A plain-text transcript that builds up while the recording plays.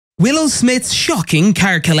Willow Smith's shocking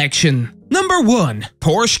car collection. Number 1.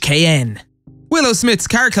 Porsche Cayenne. Willow Smith's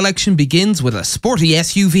car collection begins with a sporty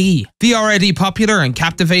SUV. The already popular and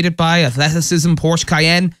captivated by athleticism Porsche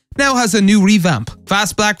Cayenne now has a new revamp.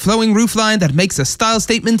 Fast black flowing roofline that makes a style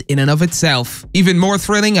statement in and of itself. Even more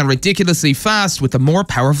thrilling and ridiculously fast with the more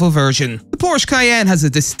powerful version. The Porsche Cayenne has a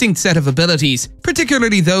distinct set of abilities,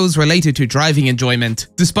 particularly those related to driving enjoyment.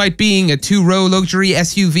 Despite being a 2-row luxury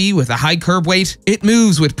SUV with a high curb weight, it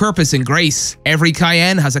moves with purpose and grace. Every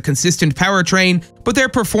Cayenne has a consistent powertrain, but their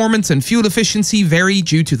performance and fuel efficiency vary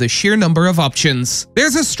due to the sheer number of options.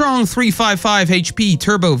 There's a strong 355 HP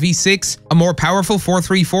turbo V6, a more powerful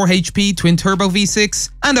 434 HP twin-turbo V6,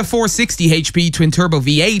 and a 460 HP twin-turbo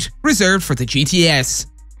V8 reserved for the GTS.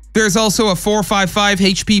 There's also a 455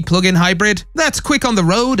 HP plug-in hybrid that's quick on the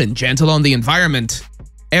road and gentle on the environment.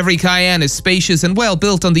 Every Cayenne is spacious and well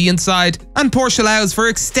built on the inside, and Porsche allows for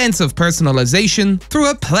extensive personalization through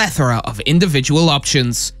a plethora of individual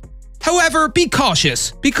options. However, be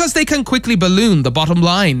cautious, because they can quickly balloon the bottom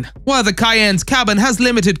line. While the Cayenne's cabin has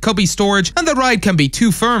limited cubby storage and the ride can be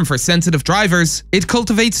too firm for sensitive drivers, it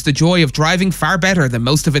cultivates the joy of driving far better than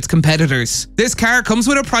most of its competitors. This car comes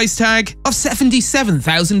with a price tag of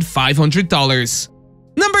 $77,500.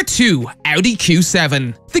 Number 2. Audi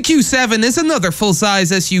Q7. The Q7 is another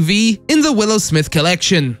full-size SUV in the Willow Smith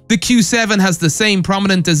collection. The Q7 has the same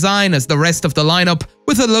prominent design as the rest of the lineup,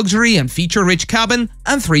 with a luxury and feature-rich cabin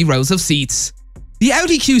and 3 rows of seats. The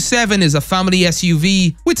Audi Q7 is a family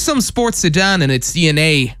SUV with some sports sedan in its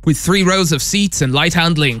DNA, with 3 rows of seats and light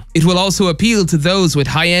handling. It will also appeal to those with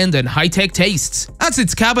high-end and high-tech tastes, as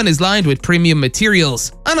its cabin is lined with premium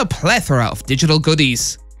materials and a plethora of digital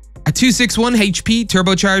goodies. A 261 HP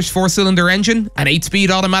turbocharged 4-cylinder engine, an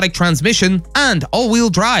 8-speed automatic transmission, and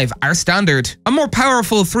all-wheel drive are standard. A more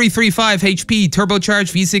powerful 335 HP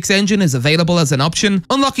turbocharged V6 engine is available as an option,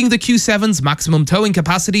 unlocking the Q7's maximum towing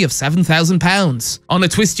capacity of 7,000 pounds. On a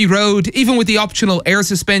twisty road, even with the optional air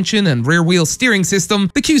suspension and rear-wheel steering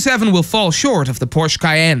system, the Q7 will fall short of the Porsche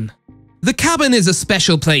Cayenne. The cabin is a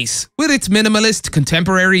special place, with its minimalist,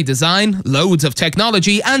 contemporary design, loads of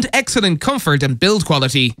technology, and excellent comfort and build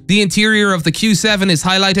quality. The interior of the Q7 is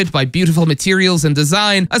highlighted by beautiful materials and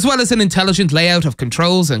design, as well as an intelligent layout of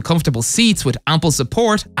controls and comfortable seats with ample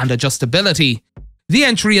support and adjustability. The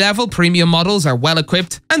entry-level premium models are well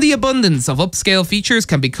equipped, and the abundance of upscale features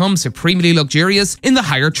can become supremely luxurious in the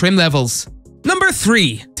higher trim levels. Number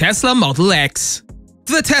 3. Tesla Model X.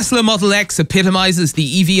 The Tesla Model X epitomizes the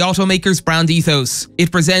EV automaker's brand ethos.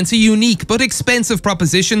 It presents a unique but expensive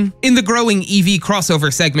proposition in the growing EV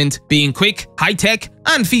crossover segment, being quick, high-tech,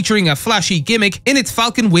 and featuring a flashy gimmick in its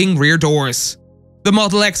Falcon Wing rear doors. The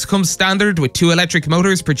Model X comes standard with 2 electric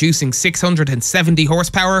motors producing 670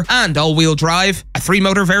 horsepower and all-wheel drive. A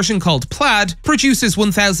 3-motor version called Plaid produces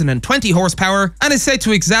 1,020 horsepower and is said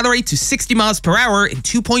to accelerate to 60 miles per hour in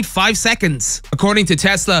 2.5 seconds. According to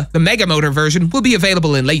Tesla, the Mega Motor version will be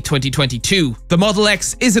available in late 2022. The Model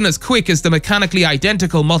X isn't as quick as the mechanically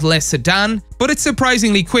identical Model S sedan, but it's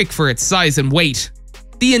surprisingly quick for its size and weight.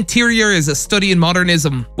 The interior is a study in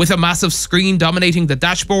modernism, with a massive screen dominating the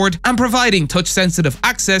dashboard and providing touch-sensitive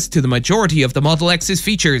access to the majority of the Model X's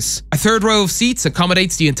features. A 3rd row of seats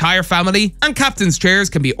accommodates the entire family, and captain's chairs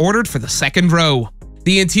can be ordered for the 2nd row.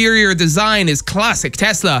 The interior design is classic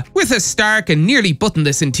Tesla, with a stark and nearly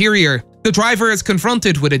buttonless interior. The driver is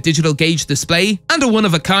confronted with a digital gauge display and a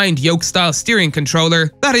one-of-a-kind yoke-style steering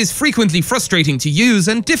controller that is frequently frustrating to use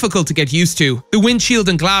and difficult to get used to. The windshield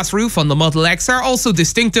and glass roof on the Model X are also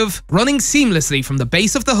distinctive, running seamlessly from the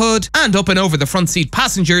base of the hood and up and over the front seat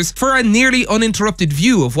passengers for a nearly uninterrupted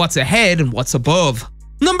view of what's ahead and what's above.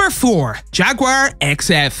 Number 4. Jaguar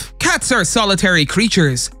XF. Cats are solitary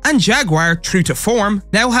creatures, and Jaguar, true to form,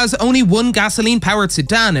 now has only one gasoline-powered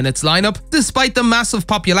sedan in its lineup, despite the massive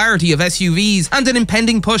popularity of SUVs and an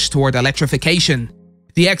impending push toward electrification.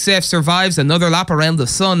 The XF survives another lap around the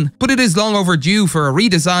sun, but it is long overdue for a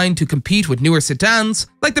redesign to compete with newer sedans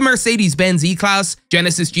like the Mercedes-Benz E-Class,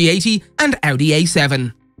 Genesis G80, and Audi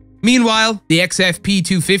A7. Meanwhile, the XF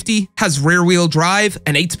P250 has rear-wheel drive,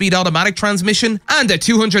 an 8-speed automatic transmission, and a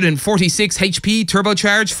 246 HP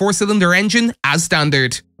turbocharged 4-cylinder engine as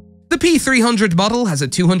standard. The P300 model has a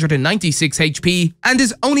 296 HP and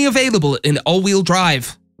is only available in all-wheel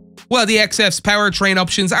drive. While the XF's powertrain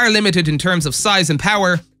options are limited in terms of size and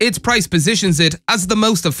power, Its price positions it as the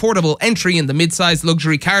most affordable entry in the mid-sized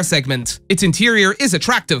luxury car segment. Its interior is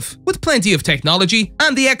attractive, with plenty of technology,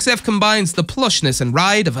 and the XF combines the plushness and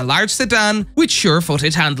ride of a large sedan with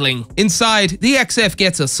sure-footed handling. Inside, the XF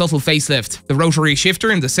gets a subtle facelift. The rotary shifter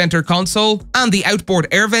in the center console and the outboard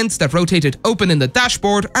air vents that rotated open in the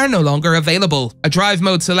dashboard are no longer available. A drive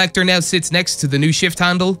mode selector now sits next to the new shift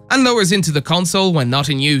handle and lowers into the console when not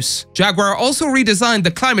in use. Jaguar also redesigned the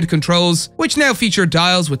climate controls, which now feature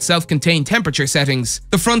dials with self-contained temperature settings.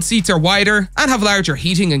 The front seats are wider and have larger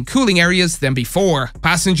heating and cooling areas than before.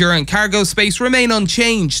 Passenger and cargo space remain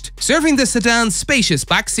unchanged, serving the sedan's spacious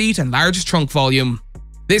backseat and large trunk volume.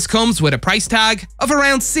 This comes with a price tag of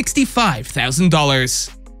around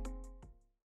 $65,000.